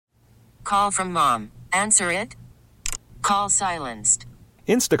call from mom. Answer it. Call silenced.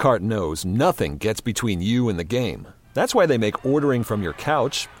 Instacart knows nothing gets between you and the game. That's why they make ordering from your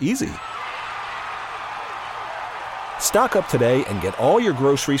couch easy. Stock up today and get all your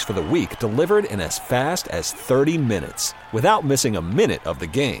groceries for the week delivered in as fast as 30 minutes without missing a minute of the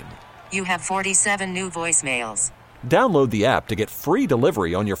game. You have 47 new voicemails. Download the app to get free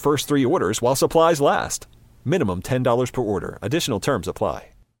delivery on your first 3 orders while supplies last. Minimum $10 per order. Additional terms apply.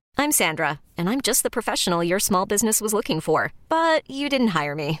 I'm Sandra, and I'm just the professional your small business was looking for. But you didn't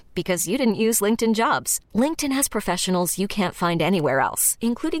hire me because you didn't use LinkedIn Jobs. LinkedIn has professionals you can't find anywhere else,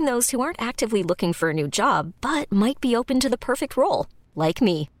 including those who aren't actively looking for a new job, but might be open to the perfect role, like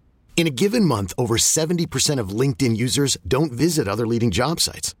me. In a given month, over 70% of LinkedIn users don't visit other leading job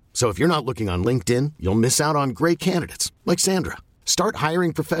sites. So if you're not looking on LinkedIn, you'll miss out on great candidates like Sandra. Start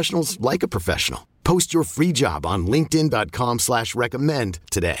hiring professionals like a professional. Post your free job on linkedin.com/recommend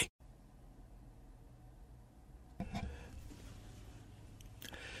today.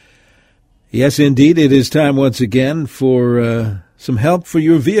 Yes, indeed. It is time once again for some help for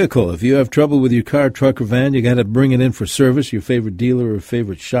your vehicle. If you have trouble with your car, truck, or van, you got to bring it in for service, your favorite dealer or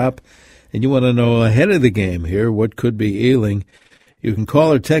favorite shop, and you want to know ahead of the game here what could be ailing, you can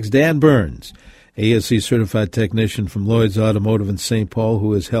call or text Dan Burns, ASE certified technician from Lloyd's Automotive in St. Paul,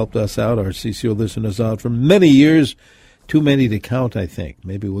 who has helped us out, our CCO listeners out for many years. Too many to count, I think.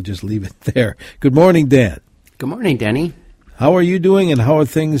 Maybe we'll just leave it there. Good morning, Dan. Good morning, Denny. How are you doing, and how are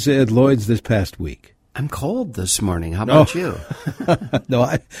things at Lloyd's this past week? I'm cold this morning. How about you?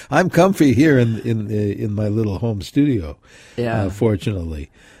 No, I'm comfy here in my little home studio. Yeah. Fortunately.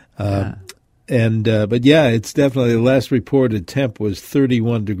 Yeah. But yeah, it's definitely, the last reported temp was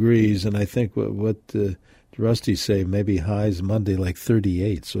 31 degrees, and I think what Rusty say, maybe highs Monday like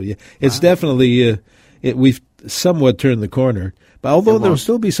 38. So yeah, it's definitely we've somewhat turned the corner. But although there will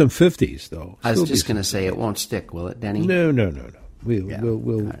still be some 50s, though. I was just going to say, it won't stick, will it, Denny? No.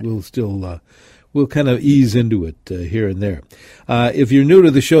 We'll still we'll kind of ease into it here and there. If you're new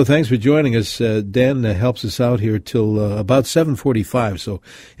to the show, thanks for joining us. Dan helps us out here till about 7:45. So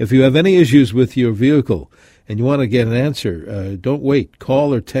if you have any issues with your vehicle and you want to get an answer, don't wait.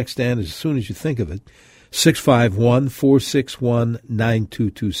 Call or text Dan as soon as you think of it.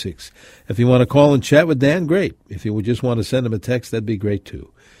 651-461-9226. If you want to call and chat with Dan, great. If you would just want to send him a text, that'd be great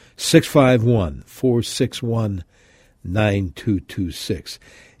too. 651-461-9226.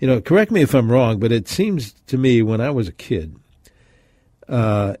 You know, correct me if I'm wrong, but it seems to me when I was a kid,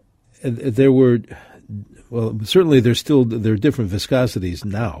 there were, well, certainly there are different viscosities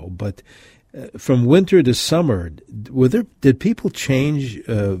now, but from winter to summer, did people change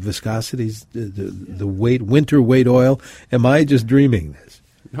viscosities, the weight, winter weight oil? Am I just dreaming this?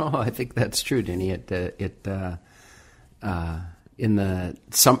 No, I think that's true, Denny. In the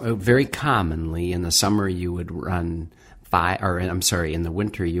very commonly in the summer you would run in the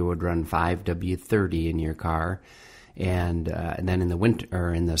winter you would run 5W30 in your car, and then in the winter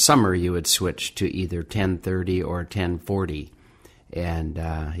or in the summer you would switch to either 1030 or 1040. And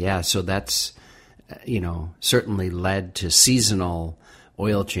so that's certainly led to seasonal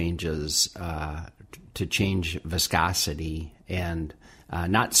oil changes to change viscosity, and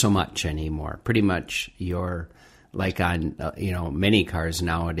not so much anymore. Pretty much you're like on many cars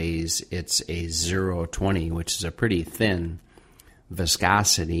nowadays, it's a 020, which is a pretty thin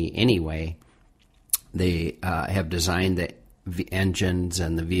viscosity anyway. They have designed the engines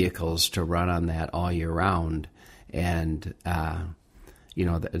and the vehicles to run on that all year round, and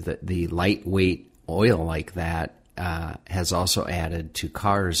the lightweight oil like that has also added to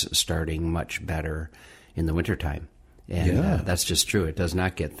cars starting much better in the wintertime. And that's just true. It does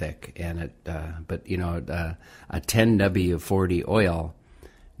not get thick. And a 10W40 oil,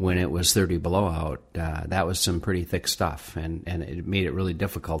 when it was 30 below out, that was some pretty thick stuff, and it made it really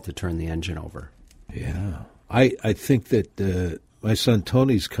difficult to turn the engine over. Yeah. I think that my son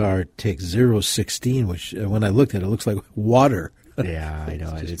Tony's car takes 016, which when I looked at it, looks like water. Yeah, I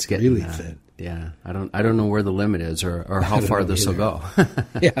know. It's getting really thin. Yeah, I don't know where the limit is or how far this will go.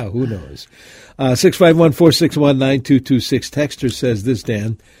 Yeah, who knows? 651-461-9226. Texter says this,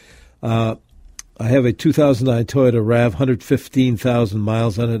 Dan. I have a 2009 Toyota RAV, 115,000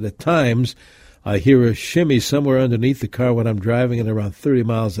 miles on it. At times, I hear a shimmy somewhere underneath the car when I'm driving at around 30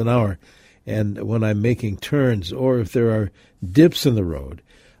 miles an hour, and when I'm making turns, or if there are dips in the road.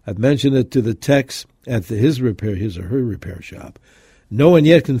 I've mentioned it to the techs at his or her repair shop. No one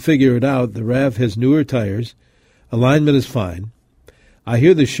yet can figure it out. The RAV has newer tires. Alignment is fine. I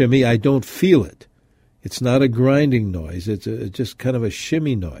hear the shimmy. I don't feel it. It's not a grinding noise. It's just kind of a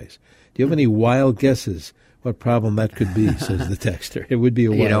shimmy noise. Do you have any wild guesses what problem that could be, says the texter. It would be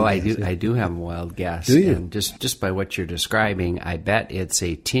a wild guess. I do have a wild guess. Do you? And just by what you're describing, I bet it's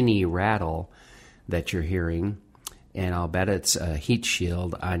a tinny rattle that you're hearing, and I'll bet it's a heat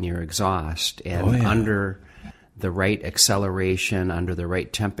shield on your exhaust. And under the right acceleration, under the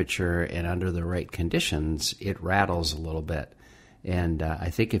right temperature, and under the right conditions, it rattles a little bit. And I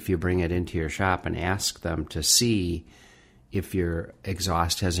think if you bring it into your shop and ask them to see if your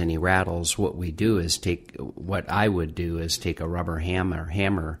exhaust has any rattles, what I would do is take a rubber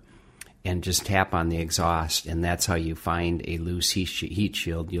hammer and just tap on the exhaust, and that's how you find a loose heat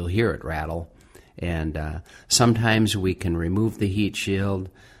shield. You'll hear it rattle. And sometimes we can remove the heat shield.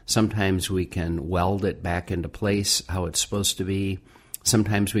 Sometimes we can weld it back into place how it's supposed to be.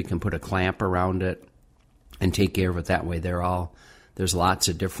 Sometimes we can put a clamp around it and take care of it that way. There's lots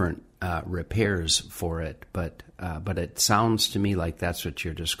of different repairs for it, but it sounds to me like that's what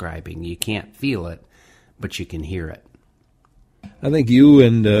you're describing. You can't feel it, but you can hear it. I think you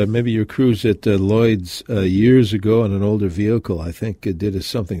and maybe your crews at Lloyd's years ago in an older vehicle, I think, did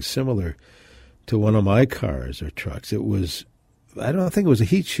something similar to one of my cars or trucks. I don't think it was a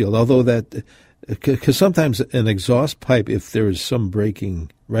heat shield, although because sometimes an exhaust pipe, if there is some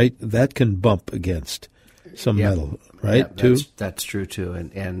breaking, right, that can bump against some metal, right, too? That's true, too.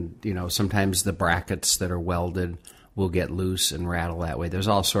 And sometimes the brackets that are welded will get loose and rattle that way. There's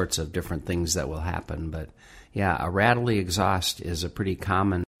all sorts of different things that will happen. But, a rattly exhaust is a pretty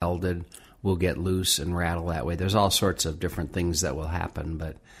common welded will get loose and rattle that way. There's all sorts of different things that will happen.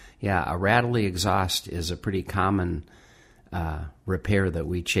 But, a rattly exhaust is a pretty common repair that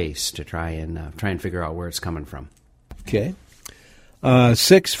we chase to try and figure out where it's coming from. Okay.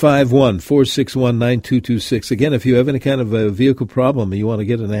 651-461-9226. Again, if you have any kind of a vehicle problem and you want to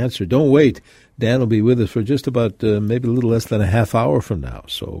get an answer, don't wait. Dan will be with us for just about maybe a little less than a half hour from now.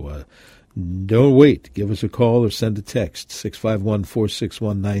 So don't wait. Give us a call or send a text,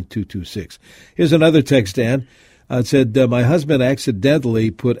 651-461-9226. Here's another text, Dan. It said, my husband accidentally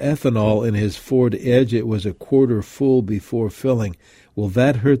put ethanol in his Ford Edge. It was a quarter full before filling. Will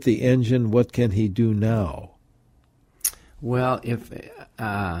that hurt the engine? What can he do now? Well,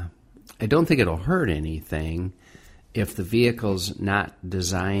 I don't think it'll hurt anything. If the vehicle's not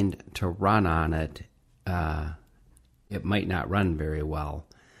designed to run on it, it might not run very well.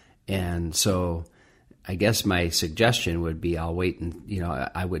 And so I guess my suggestion would be I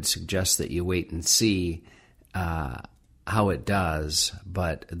would suggest that you wait and see how it does,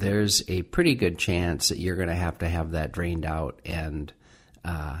 but there's a pretty good chance that you're going to have that drained out and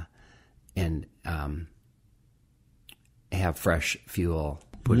have fresh fuel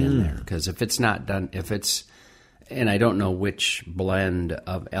put in there. Because if it's not done, and I don't know which blend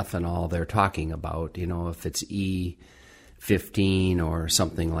of ethanol they're talking about, if it's E15 or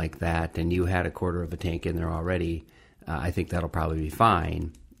something like that, and you had a quarter of a tank in there already, I think that'll probably be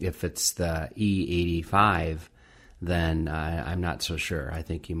fine. If it's the E85, then I'm not so sure. I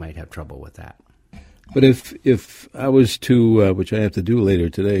think you might have trouble with that. But if I was to, which I have to do later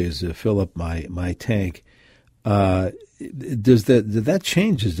today, is fill up my tank, that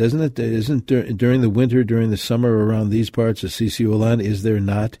changes, doesn't it? Isn't during the winter, during the summer around these parts of CCO land, is there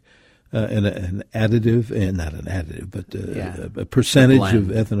not an additive, and not an additive, but a percentage of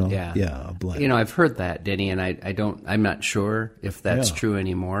ethanol? Yeah, a blend. I've heard that, Denny, and I'm not sure if that's true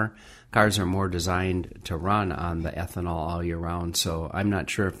anymore. Cars are more designed to run on the ethanol all year round, so I'm not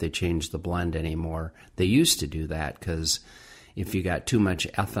sure if they changed the blend anymore. They used to do that because if you got too much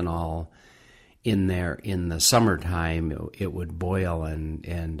ethanol in there in the summertime, it would boil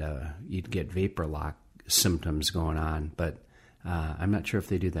and you'd get vapor lock symptoms going on. But I'm not sure if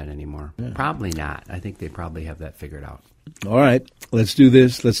they do that anymore. Yeah. Probably not. I think they probably have that figured out. All right, let's do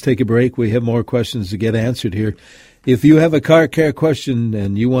this. Let's take a break. We have more questions to get answered here. If you have a car care question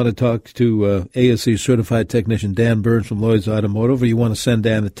and you want to talk to ASE certified technician Dan Burns from Lloyd's Automotive, or you want to send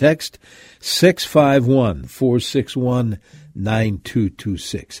Dan a text,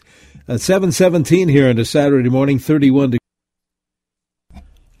 651-461-9226. At 7:17 here on a Saturday morning, 31 degrees.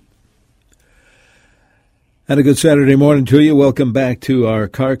 And a good Saturday morning to you. Welcome back to our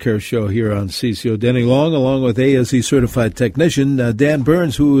car care show here on CCO. Denny Long, along with ASE certified technician Dan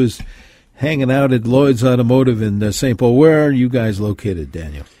Burns, who is hanging out at Lloyd's Automotive in St. Paul. Where are you guys located,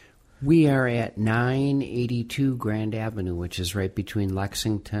 Daniel? We are at 982 Grand Avenue, which is right between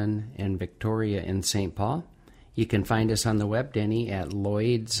Lexington and Victoria in St. Paul. You can find us on the web, Denny, at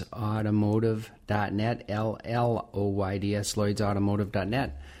lloydsautomotive.net, LLOYDS,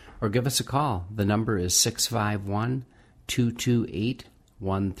 lloydsautomotive.net, or give us a call. The number is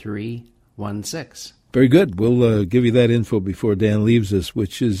 651-228-1316. Very good. We'll give you that info before Dan leaves us,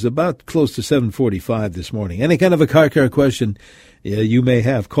 which is about close to 7:45 this morning. Any kind of a car question you may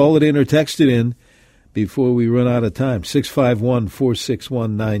have, call it in or text it in before we run out of time.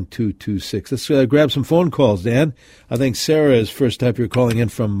 651-461-9226. Let's grab some phone calls, Dan. I think Sarah is first type. You're calling in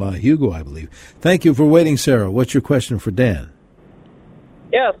from Hugo, I believe. Thank you for waiting, Sarah. What's your question for Dan?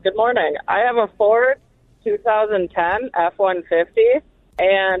 Yes, good morning. I have a Ford 2010 F-150,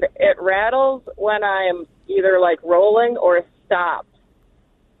 and it rattles when I'm either like rolling or stopped.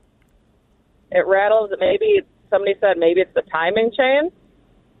 It rattles. Maybe somebody said maybe it's the timing chain.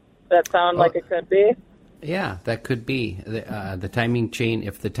 Does that sound like it could be? Yeah, that could be the timing chain.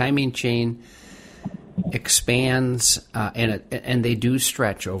 If the timing chain expands and they do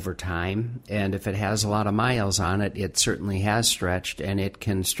stretch over time, and if it has a lot of miles on it, it certainly has stretched, and it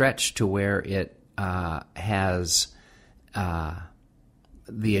can stretch to where it has.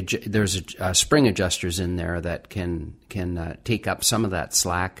 There's spring adjusters in there that can take up some of that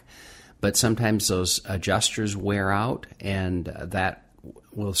slack, but sometimes those adjusters wear out, and that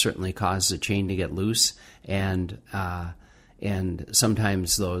will certainly cause the chain to get loose, and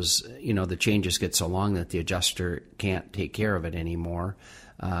sometimes those the chain just gets so long that the adjuster can't take care of it anymore,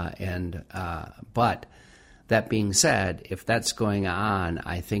 but. That being said, if that's going on,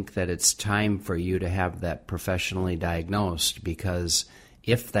 I think that it's time for you to have that professionally diagnosed, because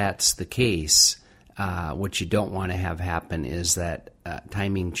if that's the case, what you don't want to have happen is that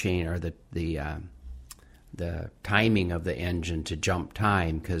timing chain or the timing of the engine to jump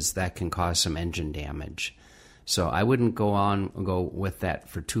time, because that can cause some engine damage. So I wouldn't go with that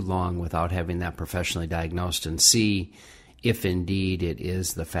for too long without having that professionally diagnosed and see if indeed it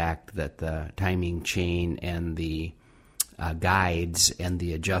is the fact that the timing chain and the guides and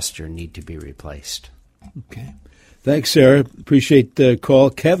the adjuster need to be replaced. Okay. Thanks, Sarah. Appreciate the call.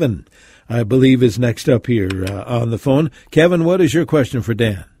 Kevin, I believe, is next up here on the phone. Kevin, what is your question for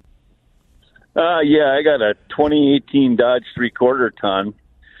Dan? I got a 2018 Dodge 3/4 ton,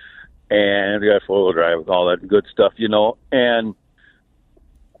 and I got four-wheel drive with all that good stuff, and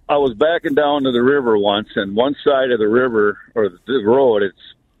I was backing down to the river once, and one side of the river, or the road,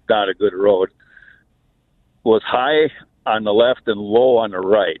 it's not a good road, was high on the left and low on the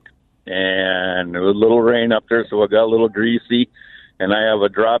right. And there was a little rain up there, so I got a little greasy, and I have a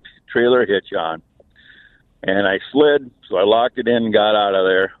drop trailer hitch on. And I slid, so I locked it in and got out of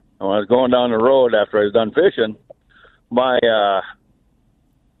there. And when I was going down the road after I was done fishing, my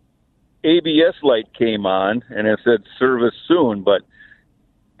ABS light came on, and it said service soon, but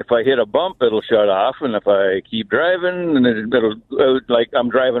if I hit a bump, it'll shut off, and if I keep driving, and it'll like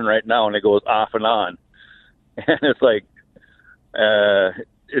I'm driving right now, and it goes off and on. And it's like,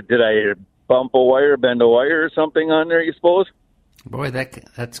 did I bump a wire, bend a wire, or something on there, you suppose? Boy,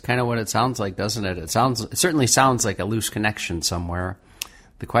 that's kind of what it sounds like, doesn't it? It certainly sounds like a loose connection somewhere.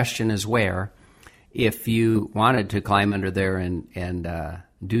 The question is where. If you wanted to climb under there and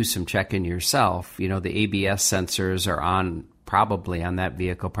do some checking yourself, the ABS sensors are probably on that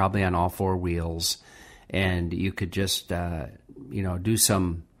vehicle, probably on all four wheels, and you could just do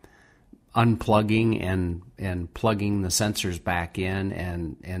some unplugging and plugging the sensors back in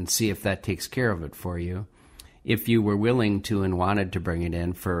and see if that takes care of it for you. If you were willing to and wanted to bring it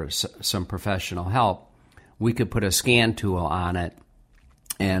in for some professional help, we could put a scan tool on it,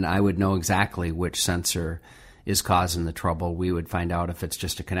 and I would know exactly which sensor is causing the trouble. We would find out if it's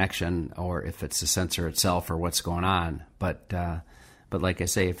just a connection or if it's the sensor itself or what's going on. But like I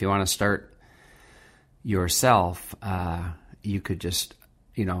say, if you want to start yourself, you could just,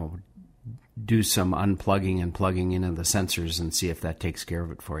 do some unplugging and plugging into the sensors and see if that takes care of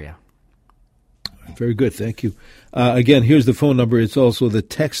it for you. Very good. Thank you. Again, here's the phone number. It's also the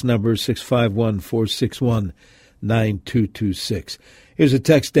text number, 651-461-9226. Here's a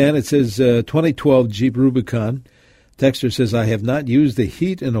text, Dan. It says 2012 Jeep Rubicon. Texter says, I have not used the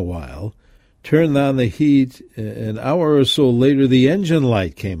heat in a while. Turned on the heat. An hour or so later, the engine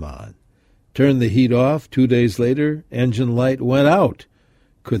light came on. Turned the heat off. 2 days later, engine light went out.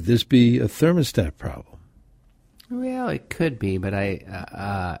 Could this be a thermostat problem? Well, it could be, but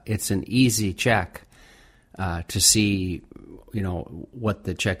it's an easy check to see, what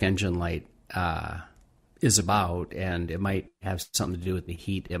the check engine light is about, and it might have something to do with the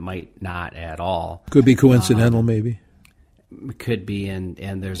heat. It might not at all. Could be coincidental, maybe. Could be, and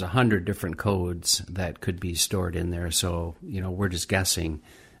there's 100 different codes that could be stored in there. So we're just guessing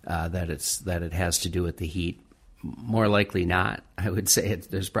that it has to do with the heat. More likely not. I would say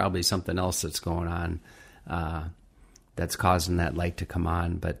there's probably something else that's going on that's causing that light to come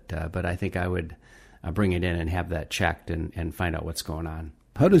on. But I think I would bring it in and have that checked and find out what's going on.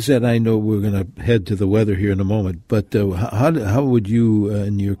 How does that? I know we're going to head to the weather here in a moment, but how would you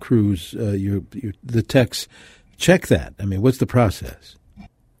and your crews, the techs, check that? I mean, what's the process?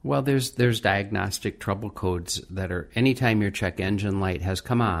 Well, there's diagnostic trouble codes that are, anytime your check engine light has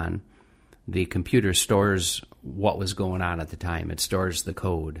come on, the computer stores what was going on at the time. It stores the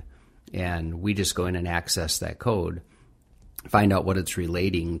code, and we just go in and access that code, find out what it's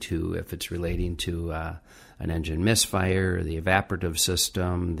relating to, if it's relating to an engine misfire, the evaporative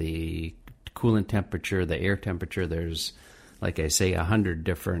system, the coolant temperature, the air temperature. There's, like I say, 100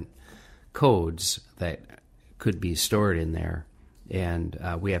 different codes that could be stored in there, and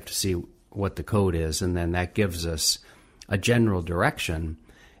we have to see what the code is, and then that gives us a general direction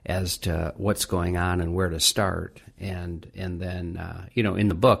as to what's going on and where to start. And then in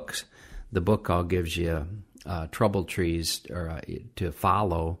the book all gives you trouble trees to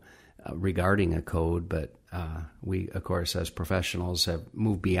follow regarding a code, but we, of course, as professionals, have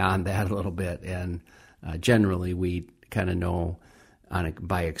moved beyond that a little bit, and generally we kind of know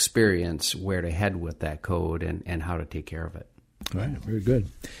by experience where to head with that code and how to take care of it. All right, very good.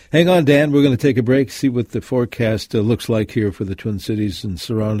 Hang on, Dan. We're going to take a break, see what the forecast looks like here for the Twin Cities and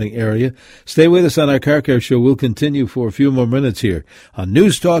surrounding area. Stay with us on our Car Care Show. We'll continue for a few more minutes here on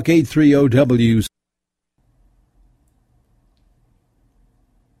News Talk 830 W.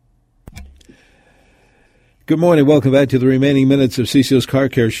 Good morning. Welcome back to the remaining minutes of CCO's Car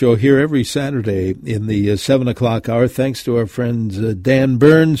Care Show here every Saturday in the 7 o'clock hour. Thanks to our friends Dan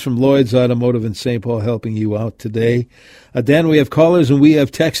Burns from Lloyd's Automotive in St. Paul helping you out today. Dan, we have callers and we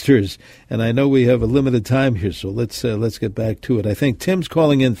have texters, and I know we have a limited time here, so let's get back to it. I think Tim's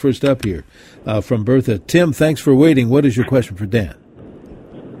calling in first up here from Bertha. Tim, thanks for waiting. What is your question for Dan?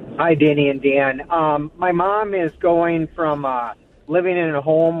 Hi, Danny and Dan. My mom is going from living in a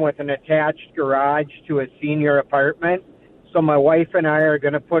home with an attached garage to a senior apartment. So my wife and I are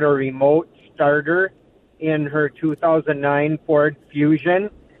going to put a remote starter in her 2009 Ford Fusion.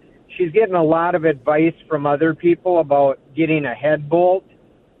 She's getting a lot of advice from other people about getting a head bolt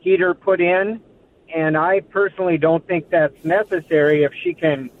heater put in, and I personally don't think that's necessary. If she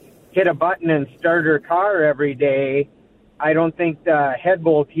can hit a button and start her car every day, I don't think the head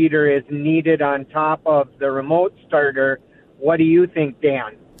bolt heater is needed on top of the remote starter. What do you think,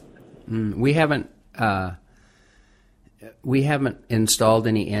 Dan? We haven't installed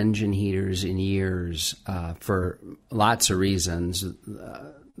any engine heaters in years for lots of reasons.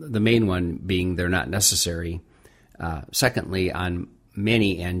 The main one being they're not necessary. Secondly, on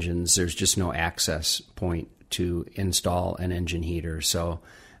many engines, there's just no access point to install an engine heater. So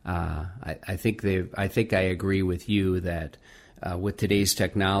I think I agree with you that with today's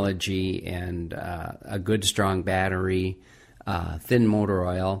technology and a good strong battery, thin motor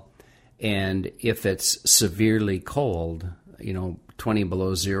oil, and if it's severely cold, 20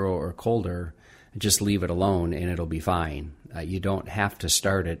 below zero or colder, just leave it alone and it'll be fine. You don't have to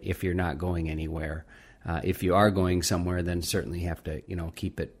start it if you're not going anywhere. If you are going somewhere, then certainly have to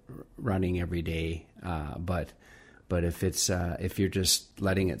keep it running every day. But if you're just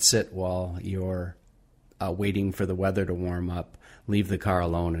letting it sit while you're waiting for the weather to warm up, leave the car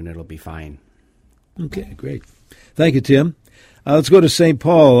alone and it'll be fine. Okay, great. Thank you, Tim. Let's go to St.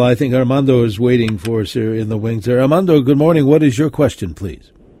 Paul. I think Armando is waiting for us here in the wings there. Armando, good morning. What is your question,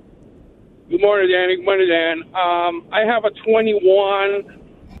 please? Good morning, Danny. Good morning, Dan. I have a 21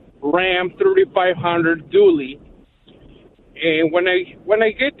 Ram 3500 dually, and when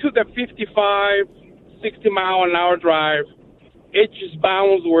I get to the 55, 60 mile an hour drive, it just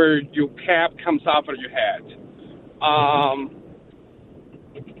bounds where your cap comes off of your head.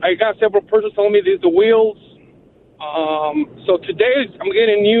 I got several persons telling me these the wheels. So today I'm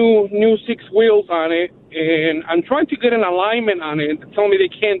getting new 6 wheels on it, and I'm trying to get an alignment on it. They're telling me they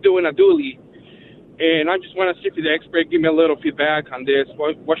can't do it in a dually, and I just want to see if the expert give me a little feedback on this.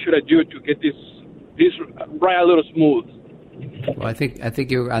 What should I do to get this ride a little smooth? Well, I think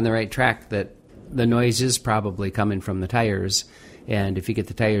you're on the right track. That the noise is probably coming from the tires, and if you get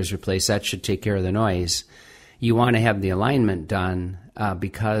the tires replaced, that should take care of the noise. You want to have the alignment done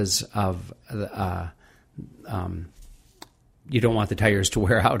because of you don't want the tires to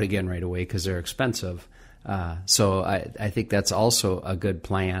wear out again right away because they're expensive. So I think that's also a good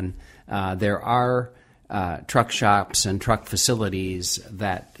plan. There are truck shops and truck facilities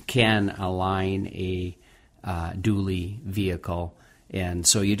that can align a dually vehicle, and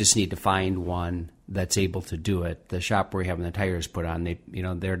so you just need to find one that's able to do it. The shop where you're having the tires put on,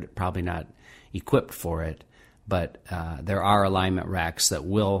 they're probably not equipped for it, but there are alignment racks that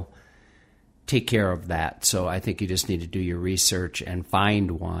will take care of that. So I think you just need to do your research and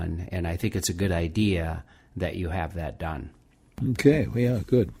find one, and I think it's a good idea that you have that done. Okay, well, yeah,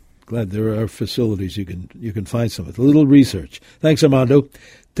 good. Glad there are facilities you can find some with a little research. Thanks, Armando.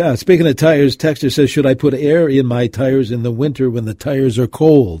 Speaking of tires, Texter says, should I put air in my tires in the winter when the tires are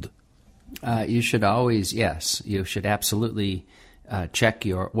cold? You should always, yes. You should absolutely check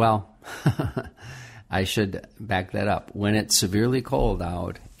your, well, I should back that up. When it's severely cold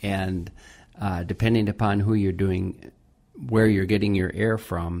out, and depending upon who you're doing, where you're getting your air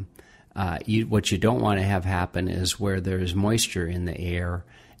from, what you don't want to have happen is where there's moisture in the air,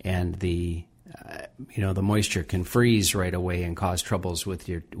 and the moisture can freeze right away and cause troubles with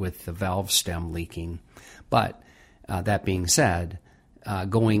the valve stem leaking. But that being said,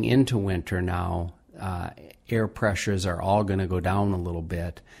 going into winter now, air pressures are all going to go down a little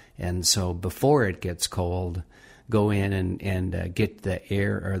bit, and so before it gets cold, go in and get the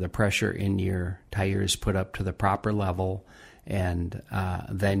air or the pressure in your tires put up to the proper level, and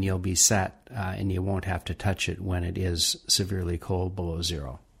then you'll be set, and you won't have to touch it when it is severely cold below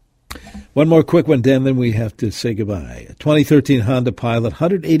zero. One more quick one, Dan, then we have to say goodbye. A 2013 Honda Pilot,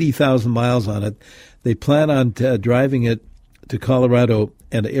 180,000 miles on it. They plan on driving it to Colorado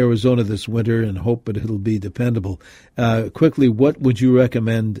and Arizona this winter and hope that it'll be dependable. Quickly, what would you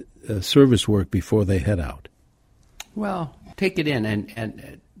recommend service work before they head out? Well, take it in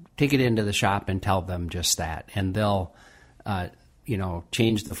and take it into the shop and tell them just that, and they'll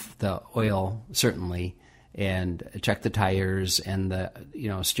change the oil certainly, and check the tires and the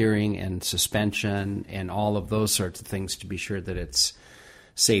steering and suspension and all of those sorts of things to be sure that it's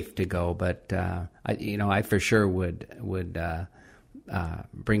safe to go. But I for sure would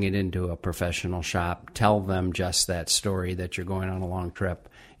bring it into a professional shop, tell them just that story that you're going on a long trip,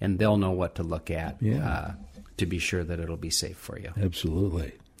 and they'll know what to look at to be sure that it'll be safe for you.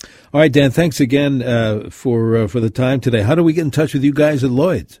 Absolutely. All right, Dan, thanks again for the time today. How do we get in touch with you guys at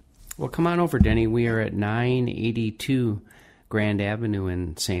Lloyd's? Well, come on over, Denny. We are at 982 Grand Avenue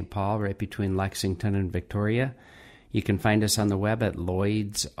in St. Paul, right between Lexington and Victoria. You can find us on the web at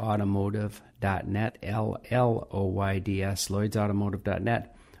lloydsautomotive.net, LLOYDS,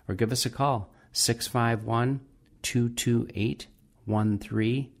 lloydsautomotive.net, or give us a call,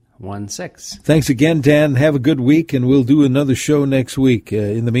 651-228-1316. Thanks again, Dan. Have a good week, and we'll do another show next week.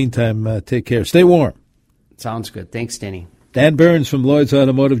 In the meantime, take care. Stay warm. Sounds good. Thanks, Denny. Dan Burns from Lloyd's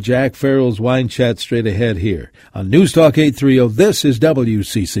Automotive, Jack Farrell's Wine Chat straight ahead here on News Talk 830. This is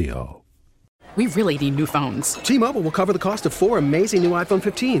WCCO. We really need new phones. T-Mobile will cover the cost of 4 amazing new iPhone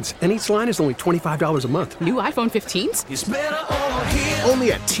 15s, and each line is only $25 a month. New iPhone 15s? It's better over here.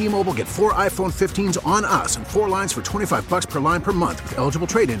 Only at T-Mobile, get 4 iPhone 15s on us and 4 lines for $25 per line per month with eligible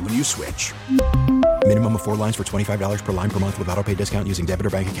trade-in when you switch. Minimum of 4 lines for $25 per line per month with autopay discount using debit or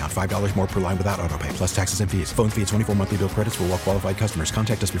bank account. $5 more per line without autopay, plus taxes and fees. Phone fee at 24 monthly bill credits for well-qualified customers.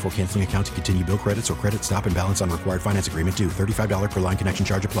 Contact us before canceling account to continue bill credits or credit stop and balance on required finance agreement due. $35 per line connection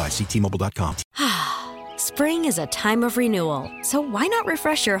charge applies. See T-Mobile.com. Spring is a time of renewal, so why not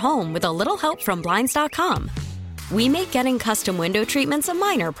refresh your home with a little help from Blinds.com? We make getting custom window treatments a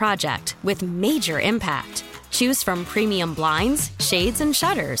minor project with major impact. Choose from premium blinds, shades, and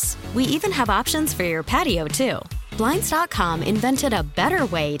shutters. We even have options for your patio, too. Blinds.com invented a better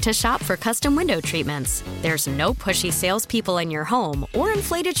way to shop for custom window treatments. There's no pushy salespeople in your home or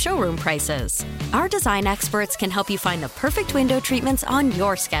inflated showroom prices. Our design experts can help you find the perfect window treatments on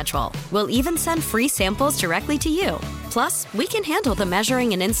your schedule. We'll even send free samples directly to you. Plus, we can handle the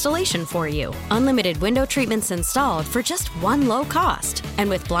measuring and installation for you. Unlimited window treatments installed for just one low cost. And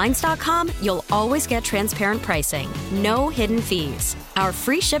with Blinds.com, you'll always get transparent pricing. No hidden fees. Our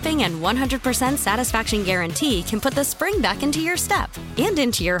free shipping and 100% satisfaction guarantee can put the spring back into your step and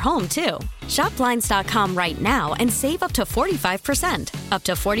into your home, too. Shop Blinds.com right now and save up to 45%. Up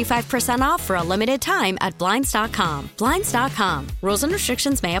to 45% off for a limited time at Blinds.com. Blinds.com. Rules and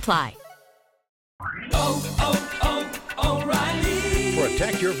restrictions may apply.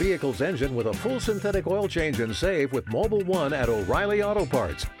 Protect your vehicle's engine with a full synthetic oil change and save with Mobil 1 at O'Reilly Auto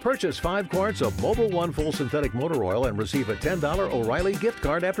Parts. Purchase 5 quarts of Mobil 1 full synthetic motor oil and receive a $10 O'Reilly gift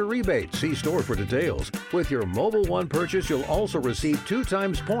card after rebate. See store for details. With your Mobil 1 purchase, you'll also receive 2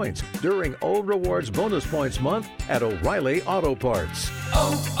 times points during O Rewards Bonus Points Month at O'Reilly Auto Parts.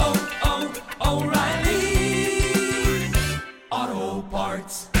 O'Reilly.